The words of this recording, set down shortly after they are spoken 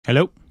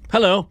Hello.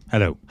 Hello.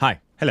 Hello. Hi.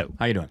 Hello.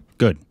 How you doing?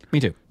 Good. Me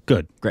too.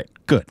 Good. Great.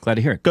 Good. Glad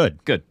to hear it.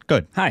 Good. Good.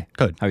 Good. Hi.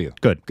 Good. How are you?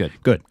 Good. Good.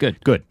 Good. Good.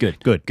 Good. Good.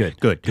 Good.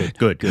 Good. Good.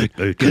 Good.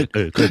 Good.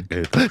 Good.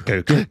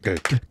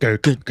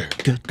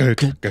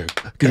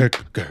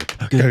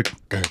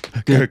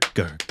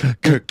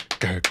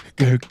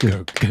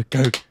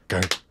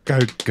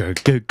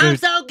 Good. Good. I'm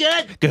so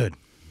good. Good.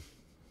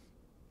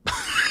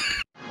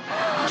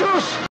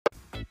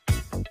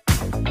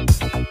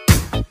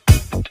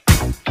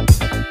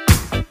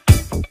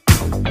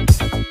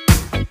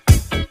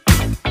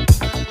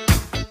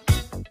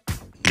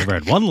 Never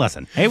had one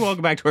lesson. Hey,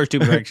 welcome back to our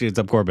Stupid Reaction. It's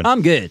up, Corbin.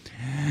 I'm good.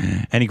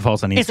 And you can follow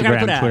us on Instagram,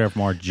 Twitter. Twitter for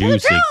more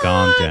juicy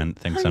content.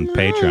 Thanks on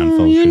Patreon.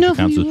 Follow us on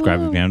account,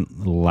 subscribe again,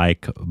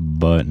 like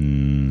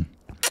button.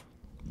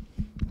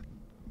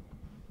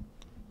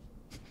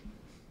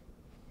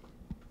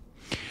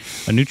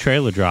 A new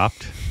trailer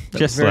dropped.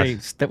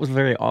 That was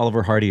very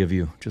Oliver Hardy of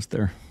you, just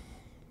there.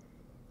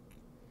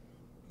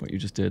 What you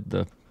just did.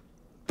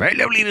 Very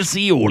lovely to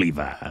see you,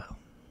 Oliver.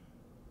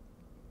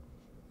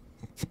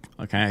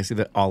 Okay, I see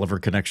the Oliver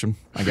connection,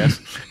 I guess.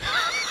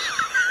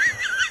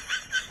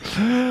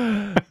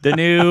 The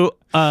new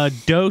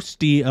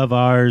Doasty of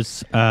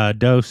ours,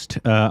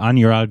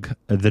 Anurag,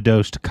 the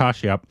Dost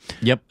Kashyap.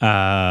 Yep.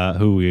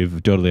 Who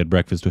we've totally had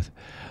breakfast with.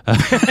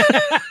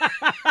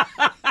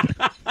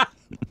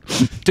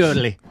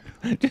 Totally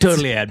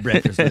had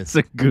breakfast with. It's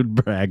a good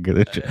brag.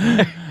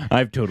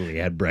 I've totally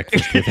had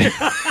breakfast with him.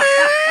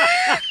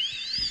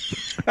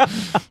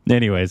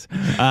 Anyways,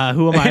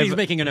 who am I? He's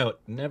making a note.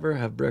 Never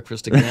have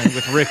breakfast again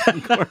with Rick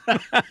and Corbin.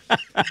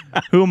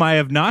 Whom I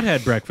have not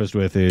had breakfast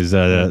with is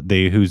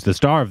who's the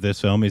star of this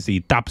film is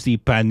the Taapsee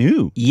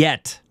Pannu.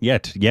 Yet.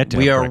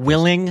 We are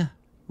willing,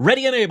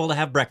 ready and able to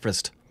have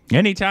breakfast.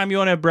 Anytime you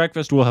want to have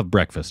breakfast, we'll have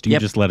breakfast. You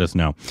just let us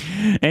know.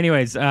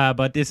 Anyways,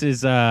 but this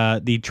is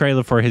the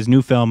trailer for his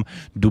new film,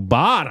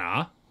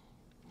 Dobaaraa.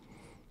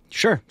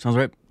 Sure. Sounds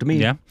right to me.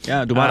 Yeah.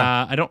 Yeah,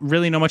 Dobaaraa. I don't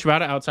really know much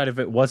about it outside of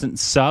it wasn't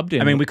subbed.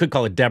 I mean, we could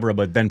call it Deborah,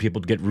 but then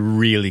people get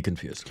really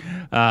confused.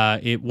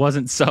 It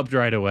wasn't subbed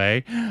right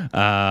away.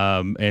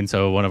 And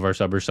so one of our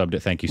subbers subbed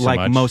it. Thank you so much.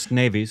 Like most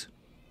navies.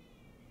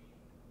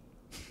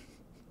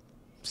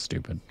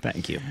 Stupid.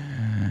 Thank you.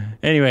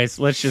 Anyways,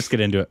 let's just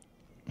get into it.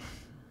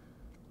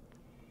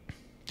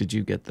 Did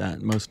you get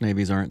that? Most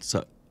navies aren't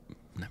sub...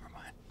 Never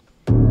mind.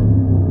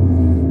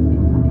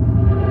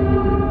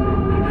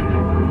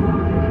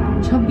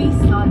 26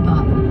 साल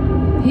बाद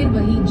फिर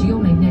वही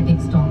geomagnetic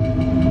storm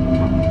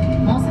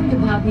मौसम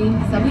विभाग ने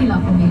सभी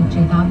इलाकों में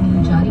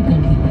चेतावनी जारी कर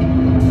दी है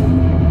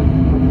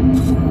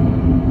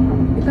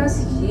विकास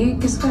ये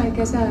किसका है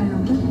कैसे आया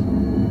यहाँ पर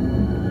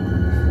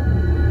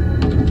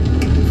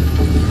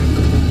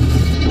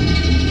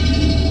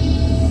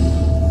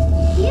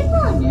ये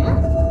कौन है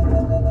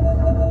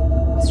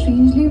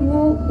स्ट्रेंजली वो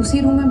उसी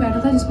रूम में बैठा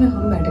था जिसमें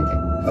हम बैठे थे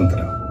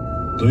अंतरा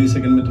 2 ही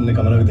सेकंड में तुमने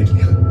कमरा भी देख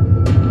लिया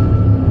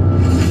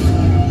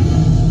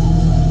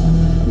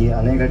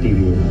आने का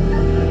टीवी है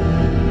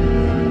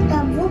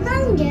तब वो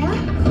कहाँ गया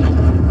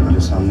जो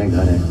सामने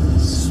घर है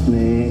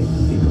इसमें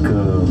एक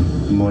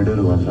मर्डर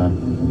हुआ था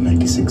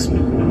 96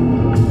 में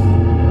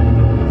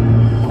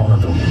कौन है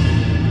तुम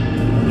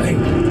नहीं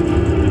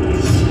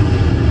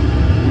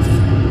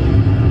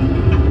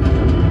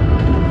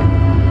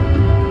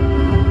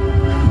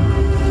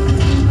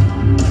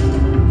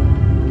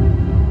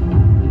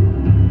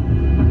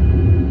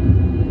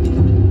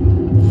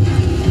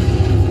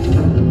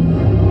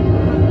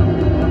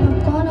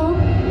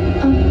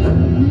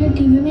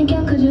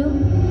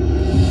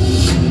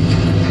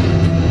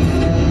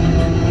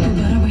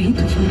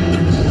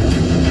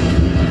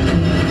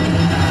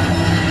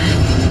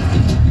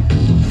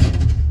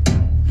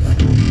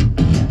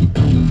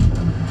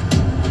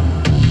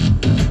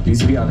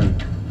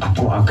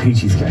आपको आखिरी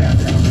चीज क्या याद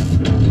है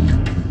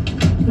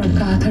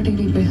लड़का आया था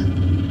टीवी पे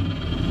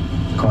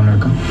कौन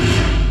लड़का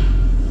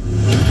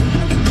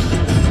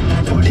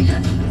बॉडी का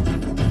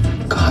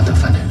कहाँ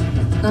दफन है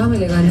कहाँ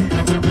मिलेगा नहीं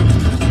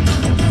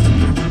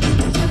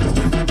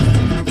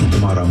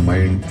तुम्हारा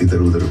माइंड इधर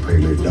उधर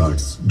फैले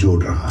डॉट्स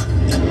जोड़ रहा है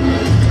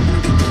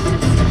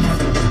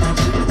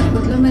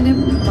मतलब मैंने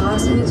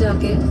पास में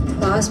जाके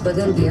पास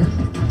बदल दिया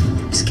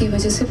इसकी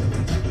वजह से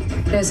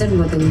प्रेजेंट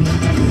बदल गया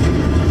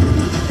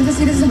मुझे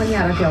सीरियस समझ नहीं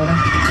आ रहा क्या हो रहा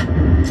है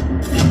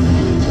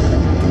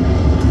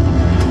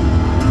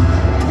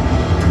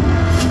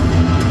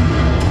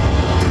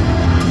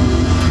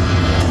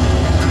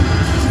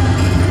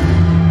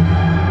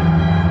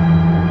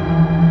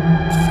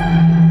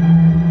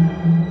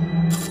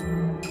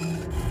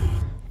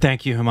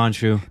Thank you,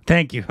 Himanshu.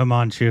 Thank you,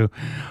 Himanshu.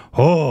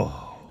 Oh.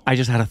 I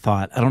just had a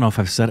thought. I don't know if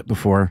I've said it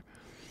before,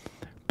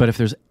 but if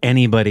there's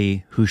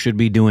anybody who should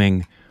be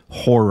doing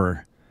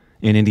horror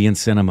in Indian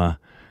cinema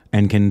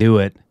and can do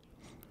it,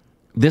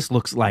 this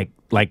looks like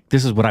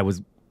this is what I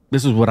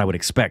would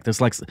expect.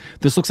 This looks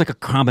like a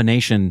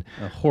combination,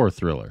 a horror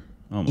thriller.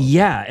 Almost.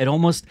 Yeah, it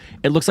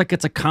looks like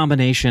it's a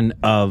combination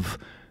of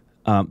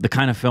the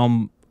kind of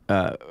film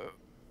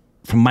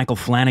from Michael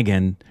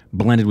Flanagan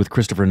blended with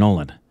Christopher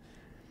Nolan.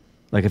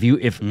 Like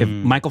if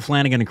Michael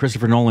Flanagan and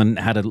Christopher Nolan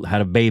had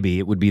a baby,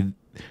 it would be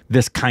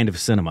this kind of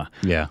cinema.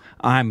 Yeah.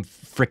 I'm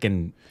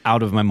freaking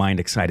out of my mind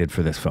excited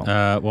for this film.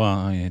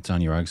 Well, it's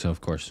Anurag, so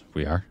of course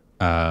we are.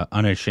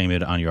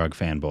 Unashamed Anurag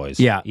fanboys.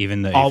 Yeah,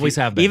 always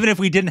have been. Even if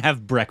we didn't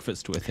have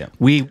breakfast with him.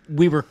 We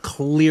were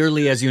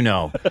clearly, as you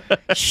know,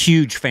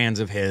 huge fans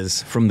of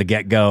his from the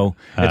get-go.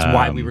 It's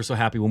why we were so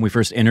happy when we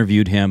first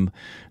interviewed him.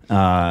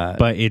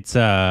 But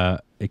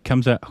it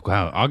comes out,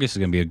 wow, August is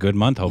going to be a good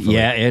month, hopefully.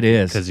 Yeah, it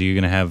is. Because you're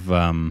going to have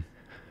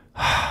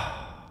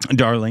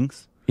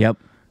Darlings. Yep.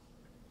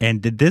 And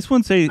did this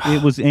one say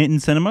it was in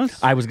cinemas?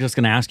 I was just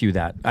going to ask you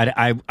that.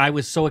 I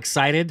was so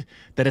excited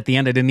that at the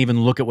end I didn't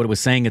even look at what it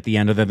was saying at the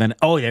end other than,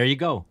 oh, there you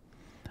go.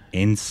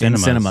 In cinemas.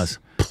 In cinemas.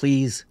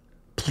 Please,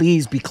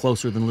 please be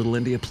closer than Little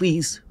India.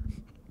 Please.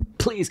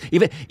 Please.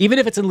 Even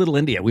if it's in Little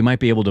India, we might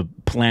be able to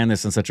plan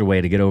this in such a way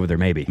to get over there,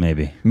 maybe.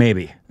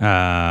 Maybe.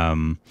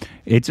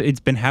 It's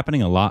been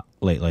happening a lot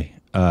lately,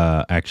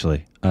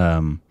 actually.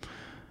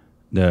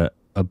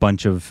 A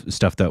bunch of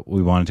stuff that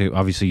we wanted to.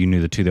 Obviously, you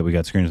knew the two that we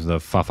got screened, the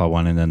Fafa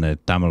one and then the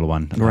Tamil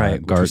one, right?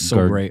 Which was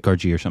so great.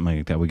 Gargi or something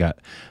like that.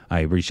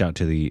 I reached out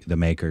to the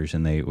makers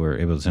and they were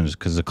able to send us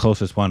because the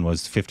closest one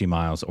was 50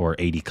 miles or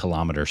 80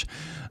 kilometers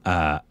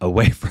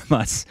away from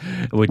us,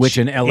 which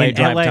in LA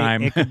drive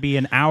time it could be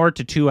an hour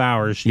to 2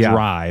 hours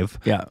drive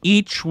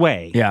each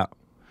way. Yeah,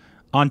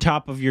 on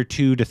top of your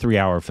 2 to 3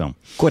 hour film.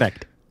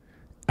 Correct.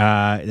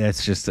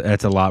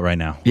 That's a lot right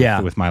now.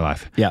 Yeah. With my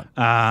life. Yeah.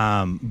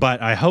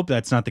 But I hope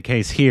that's not the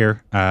case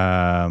here.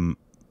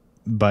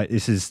 But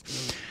this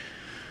is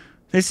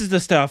the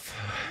stuff.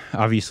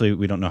 Obviously,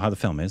 we don't know how the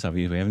film is.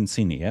 Obviously, we haven't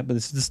seen it yet. But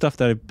this is the stuff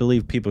that I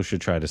believe people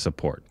should try to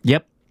support.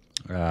 Yep.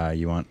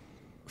 You want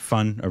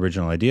fun,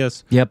 original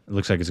ideas. Yep. It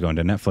looks like it's going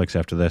to Netflix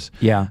after this.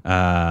 Yeah.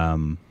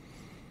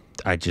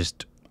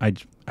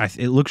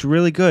 It looks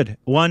really good.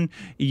 One,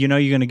 you're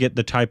going to get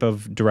the type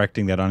of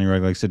directing that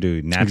Anurag likes to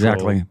do. Natural.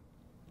 Exactly.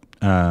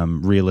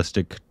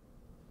 Realistic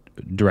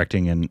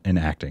directing and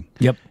acting.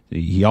 Yep.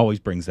 He always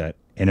brings that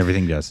and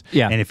everything does.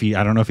 Yeah. And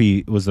I don't know if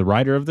he was the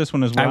writer of this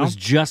one as well. I was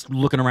just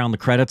looking around the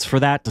credits for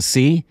that to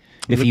see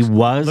if he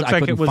was. Looks I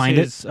like couldn't it was find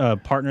his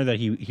partner that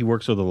he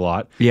works with a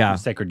lot. Yeah.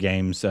 Sacred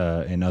Games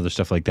and other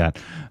stuff like that.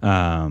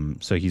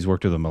 So he's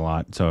worked with them a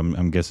lot. So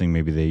I'm guessing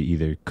maybe they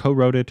either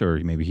co-wrote it or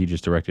maybe he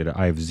just directed it.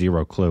 I have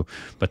zero clue.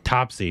 But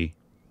Taapsee.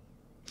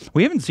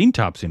 We haven't seen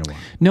Taapsee in a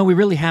while. No, we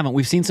really haven't.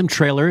 We've seen some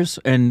trailers,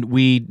 and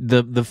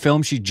the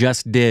film she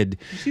just did.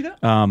 You see that?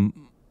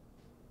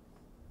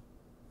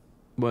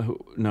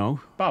 No,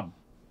 Bob.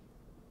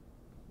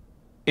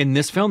 In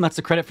this film, that's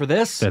the credit for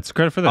this. That's the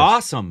credit for this.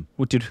 Awesome.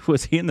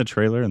 Was he in the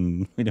trailer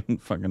and we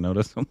didn't fucking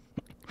notice him?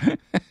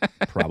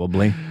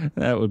 Probably.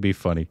 That would be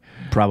funny.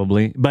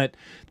 Probably. But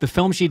the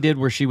film she did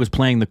where she was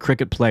playing the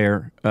cricket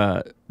player,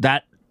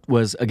 that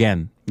was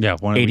again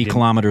 80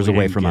 kilometers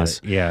away from us.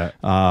 Yeah.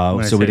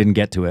 So we didn't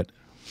get to it.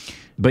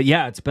 But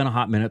yeah, it's been a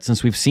hot minute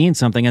since we've seen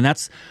something. And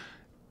that's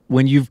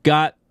when you've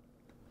got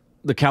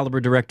the caliber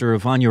director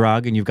of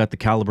Anurag and you've got the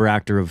caliber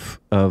actor of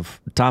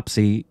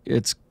Taapsee,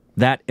 it's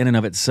that in and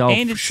of itself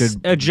and it's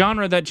a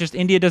genre that just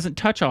India doesn't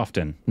touch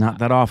often. Not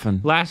that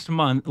often. Last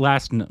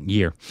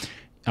year,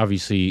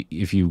 obviously,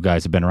 if you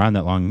guys have been around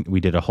that long, we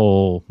did a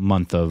whole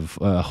month of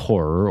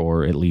horror,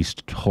 or at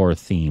least horror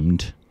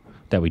themed,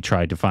 that we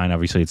tried to find.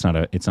 Obviously, it's not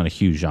a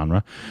huge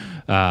genre,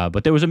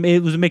 but it was a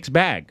mixed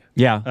bag.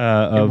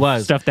 Yeah, it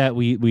was stuff that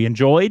we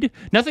enjoyed.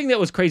 Nothing that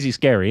was crazy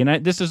scary,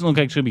 and this doesn't look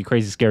like it's going to be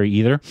crazy scary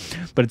either.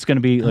 But it's going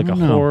to be like a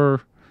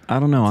horror. I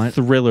don't know.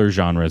 Thriller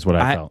genre is what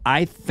I felt.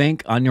 I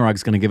think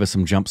Anurag's going to give us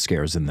some jump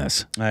scares in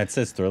this. It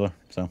says thriller,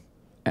 so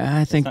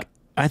I think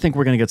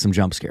we're going to get some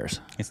jump scares.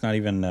 It's not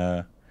even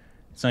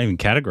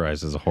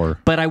categorized as a horror.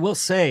 But I will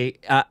say,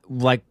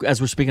 like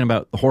as we're speaking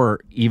about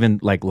horror,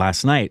 even like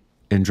last night,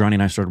 and Johnny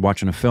and I started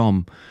watching a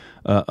film,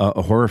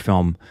 a horror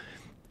film.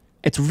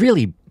 It's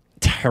really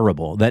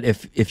terrible that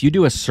if you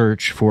do a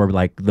search for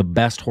like the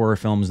best horror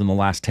films in the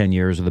last 10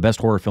 years or the best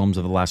horror films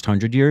of the last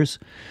 100 years,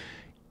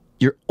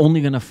 you're only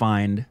going to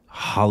find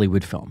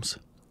Hollywood films.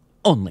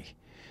 Only.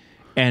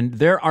 And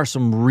there are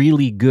some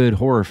really good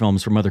horror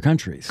films from other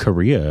countries.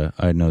 Korea,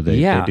 I know they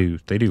do.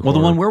 Well, the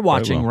one we're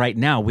watching right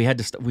now, we had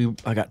to.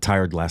 I got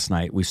tired last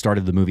night. We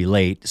started the movie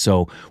late,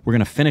 so we're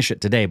gonna finish it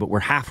today. But we're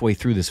halfway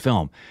through this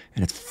film,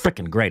 and it's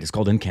freaking great. It's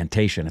called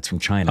Incantation. It's from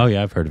China. Oh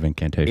yeah, I've heard of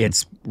Incantation.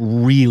 It's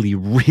really,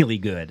 really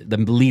good. The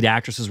lead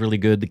actress is really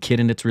good. The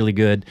kid in it's really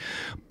good.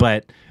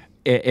 But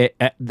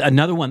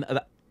another one,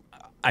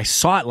 I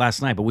saw it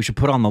last night, but we should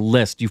put on the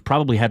list. You've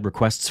probably had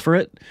requests for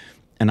it.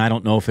 And I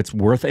don't know if it's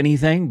worth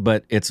anything,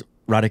 but it's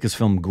Radhika's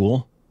film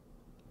Ghoul.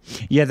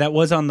 Yeah, that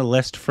was on the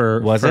list for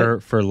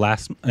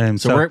last. And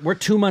so we're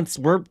 2 months.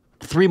 We're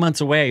 3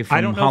 months away from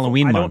I don't know.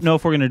 Halloween I month. don't know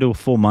if we're gonna do a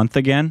full month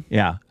again.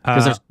 Yeah,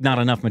 because there's not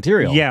enough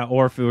material. Yeah,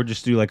 or if we were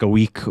just do like a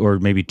week or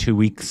maybe 2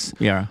 weeks.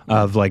 Yeah.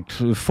 Of like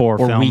 4 or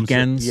films.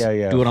 weekends.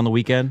 Yeah. Do it on the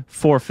weekend.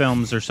 4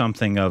 films or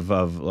something of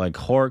like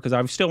horror, because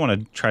I still want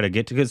to try to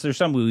get to, because there's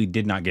some we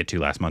did not get to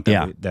last month.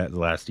 That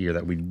last year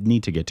that we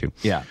need to get to.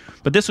 Yeah.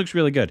 But this looks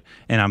really good,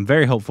 and I'm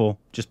very hopeful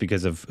just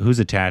because of who's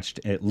attached.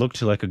 It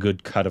looked like a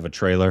good cut of a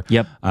trailer.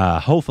 Yep.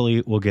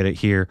 Hopefully we'll get it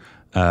here.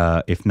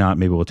 If not,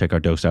 maybe we'll take our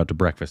dose out to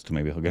breakfast.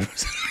 Maybe he'll get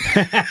us.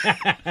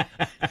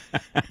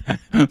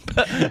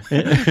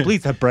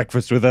 Please have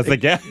breakfast with us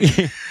again.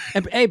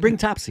 And, hey, bring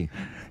Taapsee.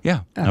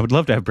 Yeah, I would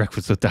love to have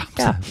breakfast with Taapsee.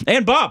 Yeah.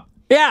 And Bob.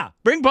 Yeah,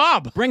 Bring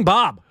Bob. bring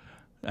Bob.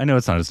 I know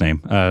it's not his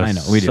name. I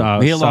know, we do.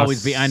 He'll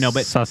always be, I know,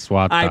 but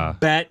Saswata. I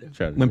bet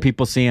when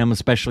people see him,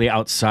 especially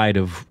outside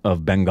of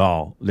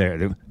Bengal,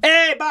 they're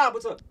hey, Bob,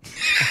 what's up?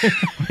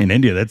 In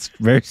India, that's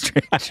very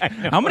strange.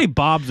 How many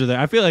Bobs are there?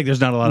 I feel like there's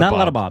not a lot of Bobs. Not a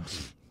lot of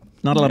Bobs.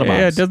 Not a lot of Bobs.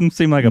 Yeah, it doesn't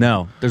seem like a...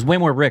 No, there's way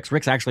more Ricks.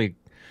 Rick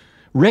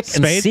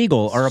and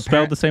Siegel are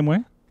spelled the same way?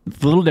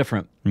 a little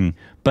different,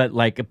 but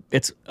like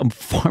it's a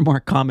far more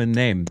common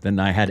name than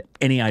I had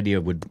any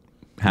idea would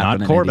happen.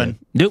 Not in Corbin. India.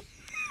 Nope.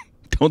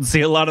 Don't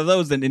see a lot of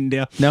those in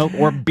India. No,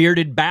 or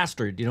bearded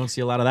bastard. You don't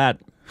see a lot of that.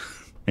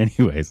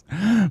 Anyways,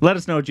 let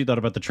us know what you thought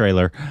about the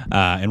trailer,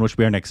 and which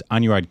will be our next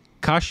Anurag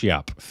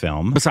Kashyap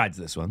film. Besides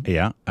this one.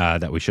 Yeah,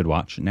 that we should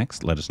watch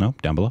next. Let us know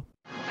down below.